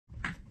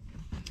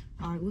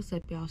All right, what's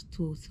up, y'all? It's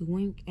Tools to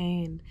Wink,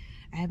 and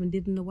I haven't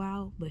did it in a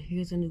while, but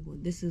here's a new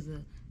one. This is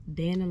a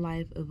day in the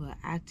life of an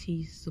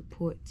IT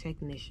support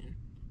technician.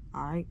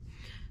 All right,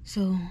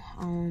 so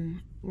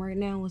right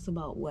now it's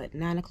about what,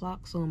 9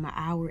 o'clock. So my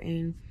hour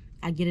in,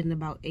 I get in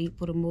about 8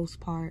 for the most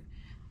part.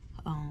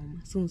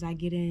 As soon as I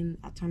get in,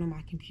 I turn on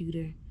my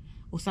computer.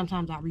 Well,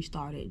 sometimes I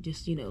restart it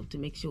just, to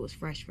make sure it's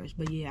fresh.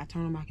 But yeah, I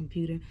turn on my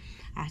computer,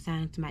 I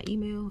sign into my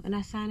email, and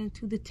I sign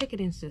into the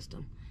ticketing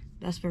system.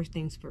 That's first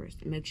things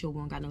first. Make sure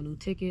we don't got no new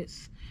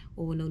tickets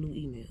or no new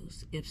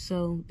emails. If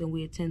so, then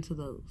we attend to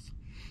those.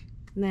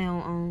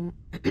 Now,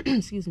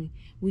 excuse me,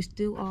 we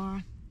still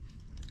are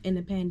in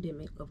the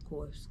pandemic, of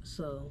course.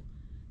 So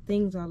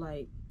things are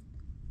like,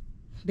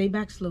 they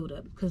back slowed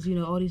up because,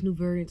 all these new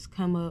variants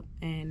come up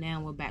and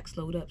now we're back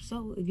slowed up.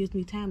 So it gives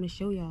me time to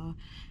show y'all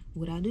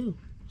what I do.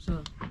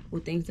 So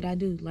what things that I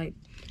do, like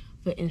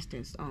for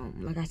instance,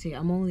 like I said,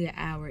 I'm only an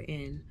hour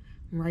in.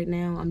 Right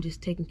now, I'm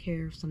just taking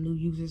care of some new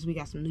users. We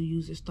got some new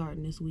users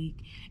starting this week.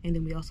 And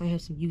then we also have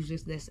some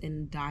users that's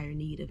in dire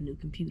need of new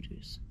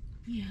computers.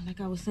 Yeah,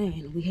 like I was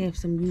saying, we have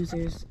some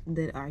users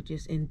that are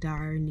just in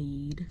dire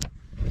need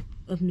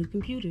of new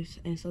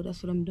computers. And so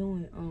that's what I'm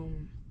doing.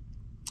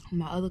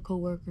 My other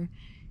coworker,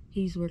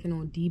 he's working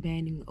on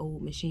debanding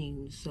old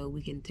machines. So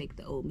we can take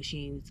the old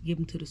machines, give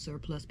them to the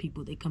surplus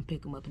people. They come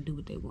pick them up and do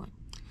what they want.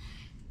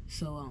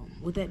 So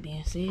with that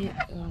being said,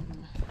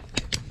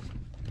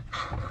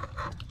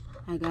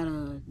 I got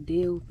a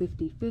Dell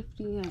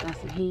 5050. I got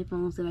some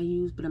headphones that I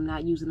use, but I'm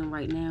not using them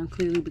right now,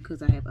 clearly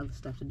because I have other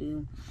stuff to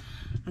do.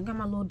 I got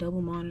my little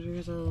double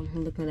monitors.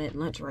 I'm looking at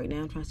lunch right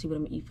now. I'm trying to see what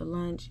I'm gonna eat for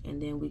lunch.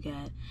 And then we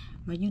got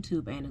my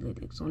YouTube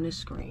analytics on this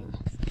screen.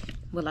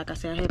 But like I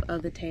said, I have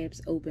other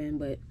tabs open,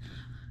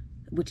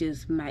 which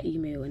is my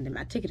email and then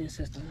my ticketing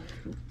system.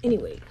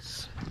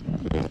 Anyways,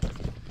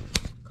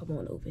 come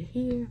on over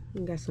here.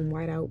 We got some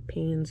whiteout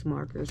pens,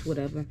 markers,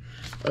 whatever,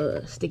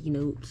 sticky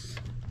notes.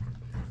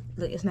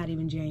 Look, it's not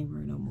even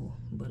January no more,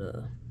 but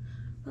a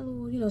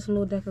little, some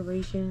little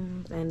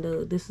decorations. And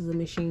this is a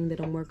machine that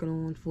I'm working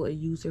on for a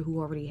user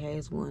who already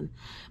has one,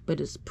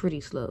 but it's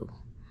pretty slow.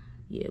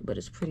 Yeah, but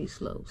it's pretty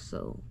slow,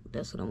 so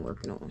that's what I'm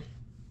working on.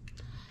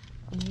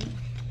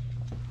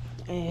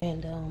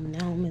 And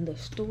now I'm in the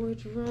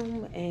storage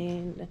room,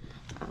 and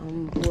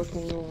I'm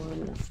working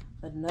on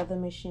another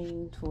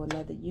machine for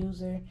another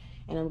user.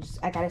 And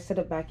I gotta set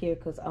up back here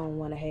because I don't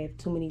want to have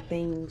too many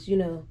things,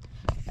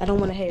 I don't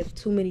want to have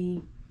too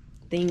many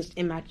things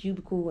in my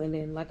cubicle. And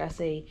then, like I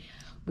say,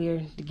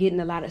 we're getting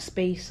a lot of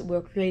space.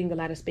 We're creating a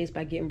lot of space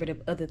by getting rid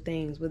of other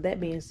things. With that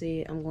being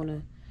said, I'm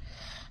gonna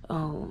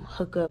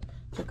hook up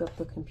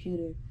the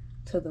computer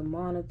to the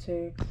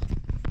monitor,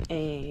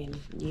 and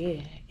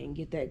yeah, and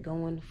get that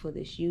going for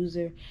this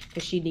user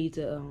because she needs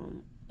a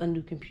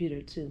new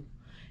computer too.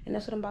 And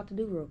that's what I'm about to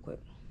do real quick.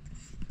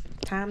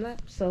 Time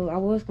lapse. So I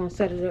was gonna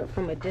set it up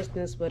from a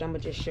distance, but I'm gonna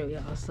just show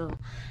y'all. So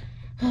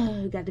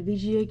got the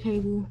VGA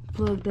cable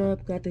plugged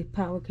up, got the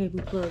power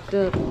cable plugged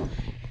up,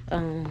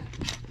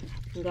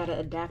 got an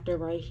adapter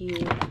right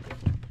here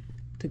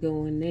to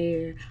go in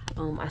there.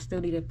 I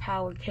still need a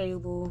power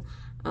cable,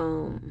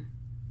 and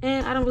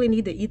I don't really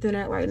need the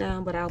Ethernet right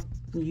now, but I'll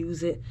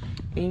use it.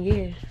 And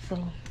yeah,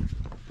 so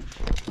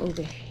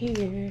over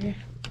here,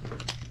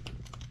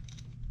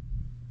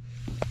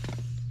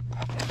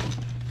 I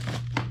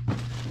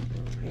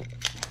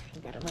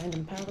got a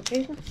random power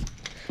cable.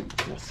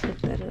 Let's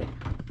hook that up.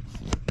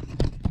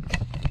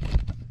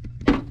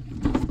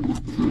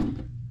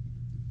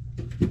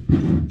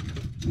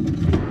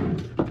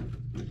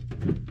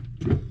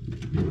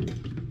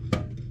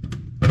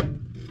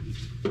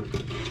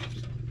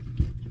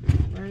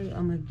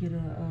 I'm gonna get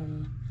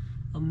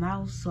a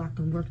mouse so I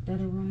can work that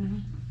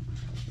around.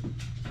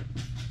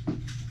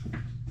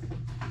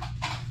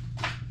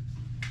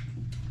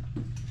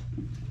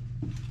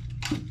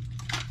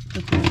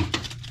 Put that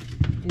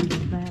in the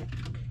back.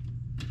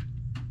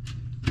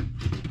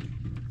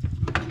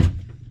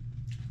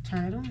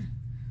 Turn it on.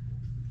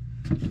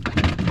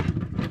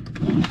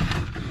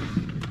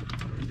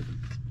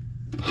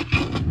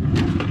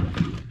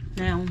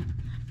 Now,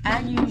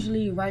 I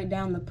usually write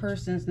down the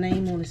person's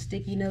name on a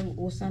sticky note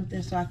or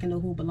something so I can know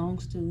who it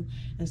belongs to.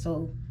 And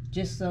so,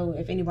 just so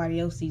if anybody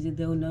else sees it,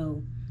 they'll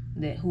know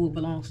that who it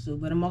belongs to.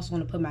 But I'm also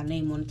going to put my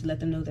name on it to let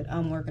them know that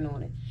I'm working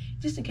on it.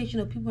 Just in case,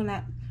 people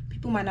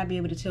might not be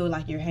able to tell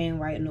like your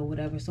handwriting or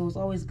whatever. So it's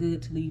always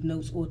good to leave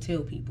notes or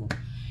tell people.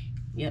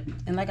 Yep.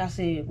 And like I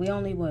said,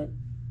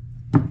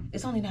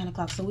 it's only 9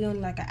 o'clock, so we only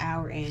like an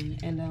hour in.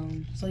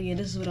 And so yeah,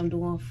 this is what I'm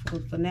doing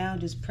for now,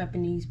 just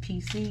prepping these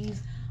PCs.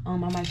 I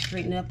might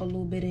straighten up a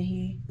little bit in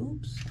here.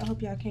 Oops, I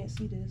hope y'all can't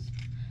see this.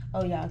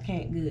 Oh, y'all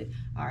can't, good.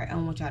 All right, I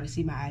don't want y'all to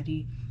see my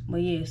ID.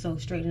 But yeah, so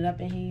straighten it up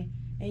in here.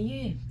 And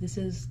yeah, this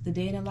is the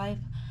day in the life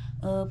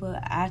of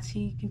an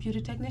IT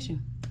computer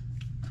technician.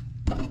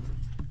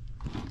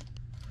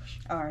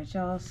 All right,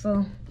 y'all,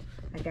 so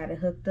I got it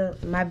hooked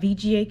up. My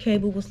VGA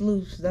cable was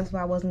loose, that's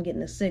why I wasn't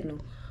getting a signal.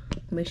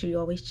 Make sure you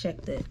always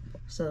check that.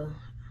 So,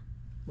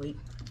 wait.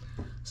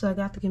 So I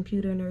got the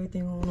computer and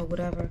everything on or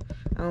whatever.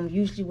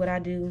 Usually what I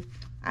do,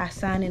 I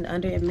sign in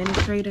under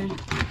administrator,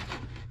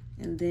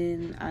 and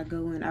then I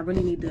go in. I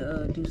really need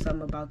to do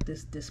something about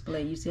this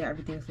display. You see how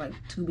everything's like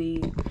too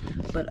big,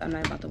 but I'm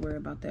not about to worry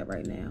about that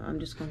right now. I'm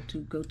just going to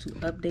go to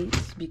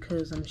updates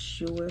because I'm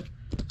sure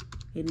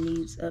it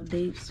needs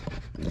updates.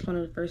 That's one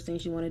of the first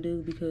things you want to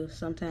do, because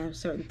sometimes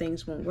certain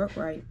things won't work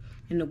right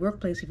in the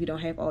workplace if you don't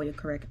have all your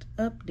correct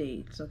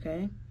updates,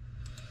 okay?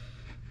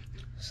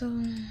 So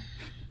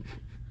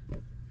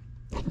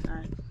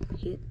I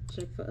hit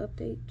check for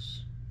updates.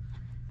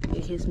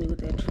 It hits me with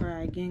that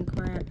try again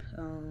crap.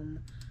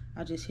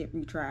 I just hit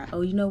retry.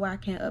 Oh, you know why I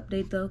can't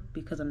update though?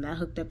 Because I'm not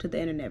hooked up to the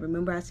internet.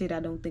 Remember I said I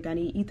don't think I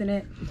need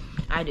Ethernet?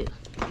 I do.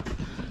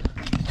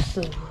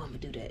 So I'm gonna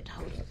do that.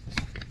 Hold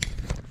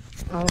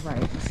up.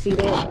 Alright, see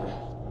that?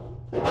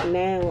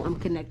 Now I'm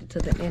connected to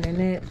the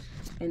internet,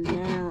 and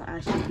now I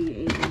should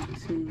be able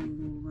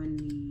to run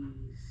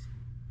these.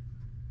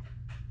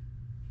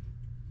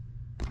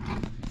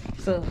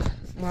 So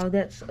while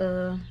that's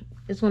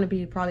it's going to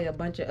be probably a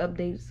bunch of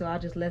updates, so I'll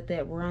just let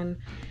that run.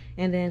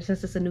 And then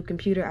since it's a new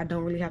computer, I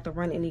don't really have to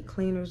run any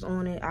cleaners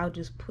on it. I'll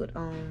just put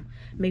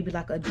maybe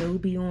like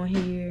Adobe on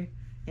here,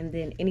 and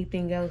then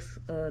anything else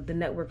the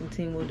networking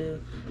team will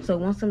do. So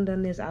once I'm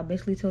done this, I'll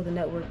basically tell the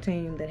network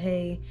team that,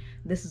 hey,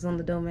 this is on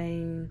the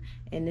domain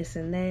and this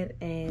and that,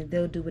 and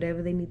they'll do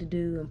whatever they need to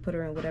do and put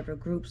her in whatever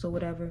groups or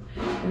whatever.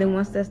 And then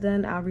once that's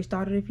done, I'll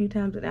restart it a few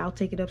times, and I'll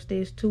take it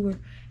upstairs to her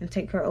and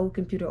take her old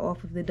computer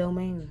off of the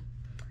domain.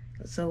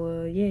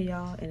 So yeah,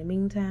 y'all, in the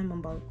meantime, I'm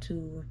about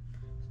to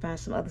find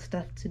some other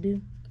stuff to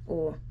do,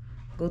 or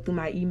go through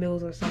my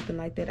emails or something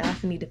like that. I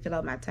actually need to fill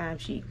out my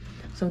timesheet.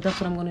 So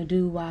that's what I'm going to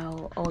do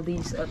while all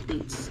these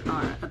updates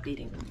are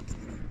updating.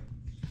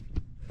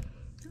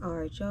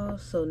 Alright, y'all,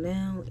 so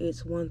now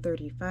it's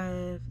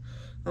 1:35.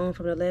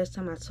 From the last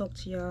time I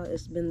talked to y'all,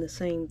 it's been the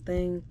same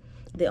thing.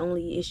 The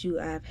only issue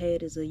I've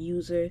had is a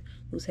user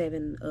who's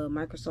having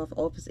Microsoft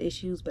Office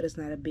issues, but it's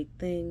not a big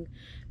thing.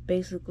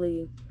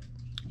 Basically,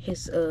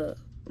 his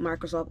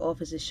Microsoft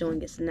Office is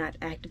showing it's not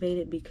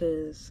activated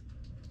because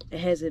it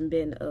hasn't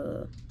been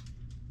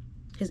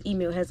his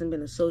email hasn't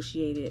been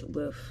associated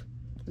with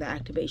the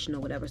activation or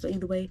whatever. So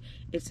either way,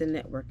 it's a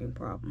networking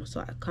problem. So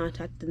I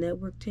contact the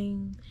network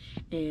team,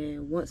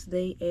 and once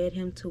they add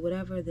him to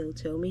whatever, they'll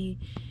tell me,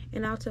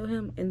 and I'll tell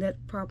him, and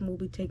that problem will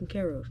be taken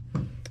care of.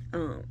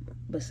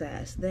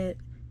 Besides that,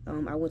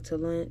 I went to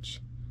lunch.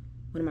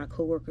 One of my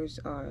coworkers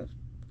are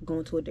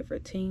going to a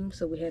different team,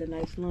 so we had a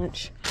nice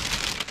lunch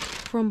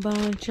from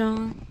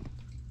Bonchon.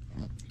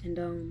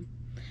 And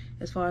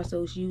as far as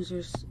those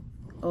users,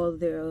 all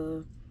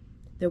their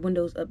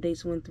Windows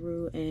updates went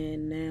through,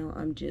 and now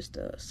I'm just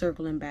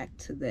circling back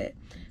to that,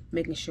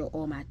 making sure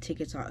all my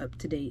tickets are up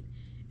to date.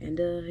 And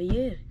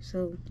yeah,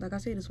 so like I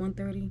said, it's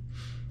 1:30,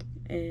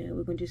 and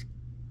we're gonna just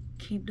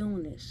keep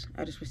doing this.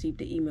 I just received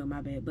the email,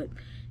 my bad. But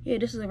yeah,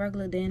 this is a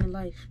regular day in the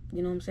life,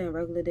 you know what I'm saying?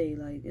 Regular day.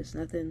 Like, it's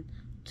nothing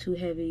too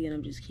heavy, and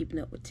I'm just keeping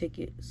up with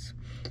tickets.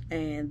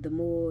 And the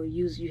more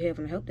users you have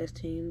on the help desk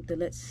team, the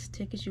less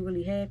tickets you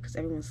really have, because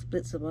everyone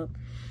splits them up.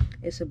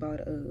 It's about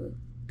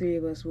 3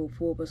 of us, well,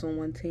 4 of us on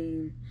one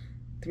team,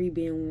 3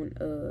 being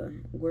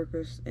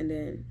workers, and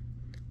then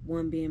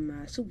 1 being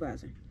my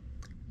supervisor.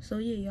 So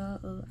yeah,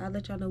 y'all, I'll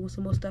let y'all know when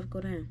some more stuff go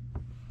down.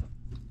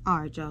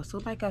 Alright, y'all, so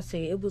like I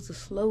said, it was a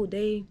slow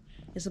day.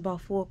 It's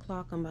about 4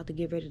 o'clock. I'm about to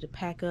get ready to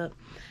pack up.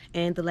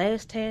 And the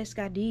last task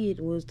I did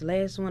was the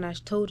last one I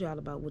told y'all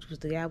about, which was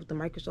the guy with the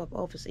Microsoft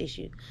Office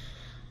issue.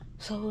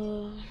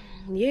 So,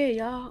 yeah,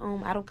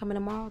 y'all, I don't come in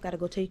tomorrow. Gotta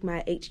go take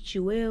my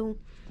HQL.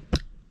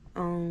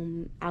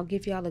 I'll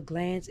give y'all a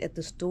glance at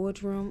the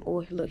storage room.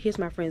 Or, look, here's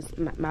my friend's,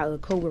 my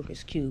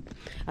co-worker's cube.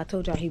 I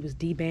told y'all he was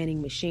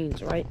debanning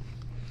machines, right?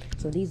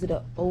 So these are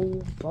the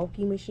old,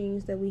 bulky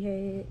machines that we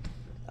had.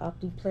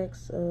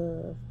 Optiplex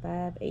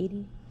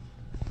 580.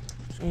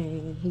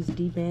 And he's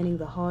debanning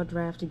the hard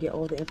drive to get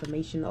all the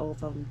information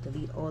off of them,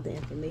 delete all the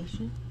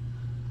information.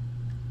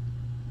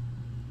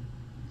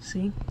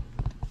 See?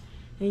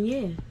 And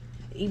yeah,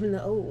 even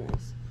the old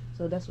ones.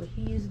 So that's what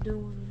he is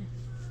doing.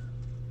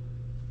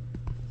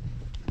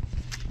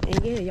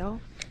 And yeah,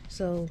 y'all.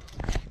 So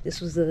this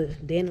was the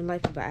day in the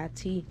life of an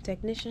IT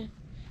technician.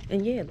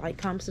 And yeah, like,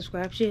 comment,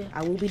 subscribe, share.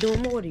 I will be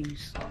doing more of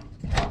these.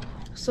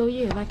 So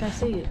yeah, like I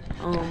said,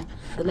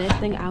 the last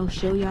thing I'll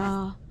show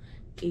y'all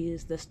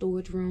is the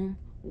storage room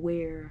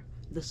where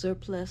the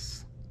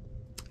surplus,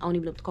 I don't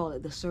even know what to call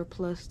it, the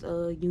surplus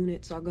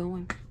units are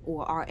going,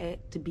 or are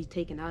at, to be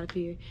taken out of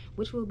here,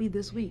 which will be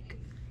this week.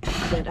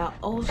 But I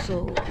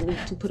also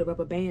need to put a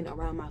rubber band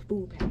around my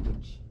food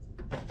package.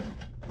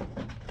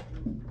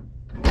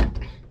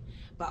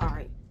 But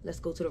alright, let's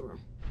go to the room.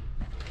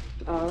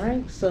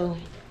 Alright, so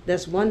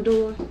that's one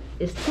door.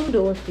 It's 2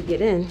 doors to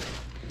get in.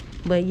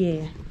 But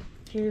yeah,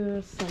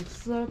 here's some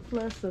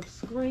surplus of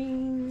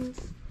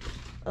screens.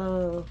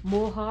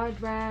 More hard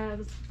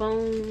drives,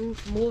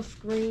 phones, more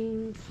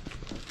screens,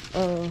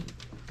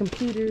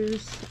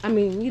 computers. I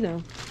mean, you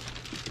know,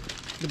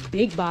 the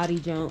big body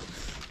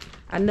jumps.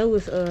 I know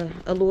it's a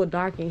little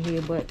dark in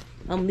here, but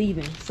I'm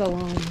leaving. So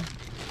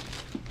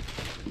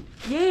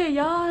yeah,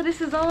 y'all,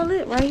 this is all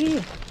it right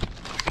here.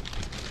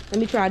 Let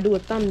me try to do a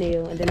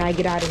thumbnail and then I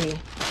get out of here.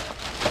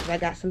 I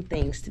got some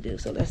things to do,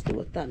 so let's do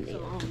a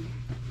thumbnail. So,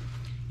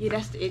 yeah,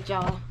 that's it,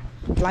 y'all.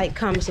 Like,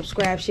 comment,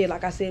 subscribe, share.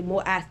 Like I said,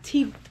 more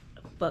IT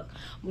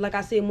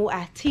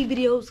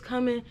videos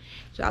coming.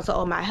 Shout out to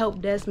all my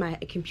help desk, my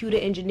computer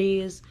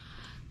engineers,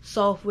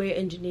 software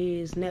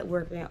engineers,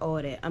 network, and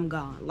all that. I'm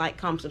gone. Like,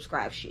 comment,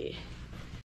 subscribe, share.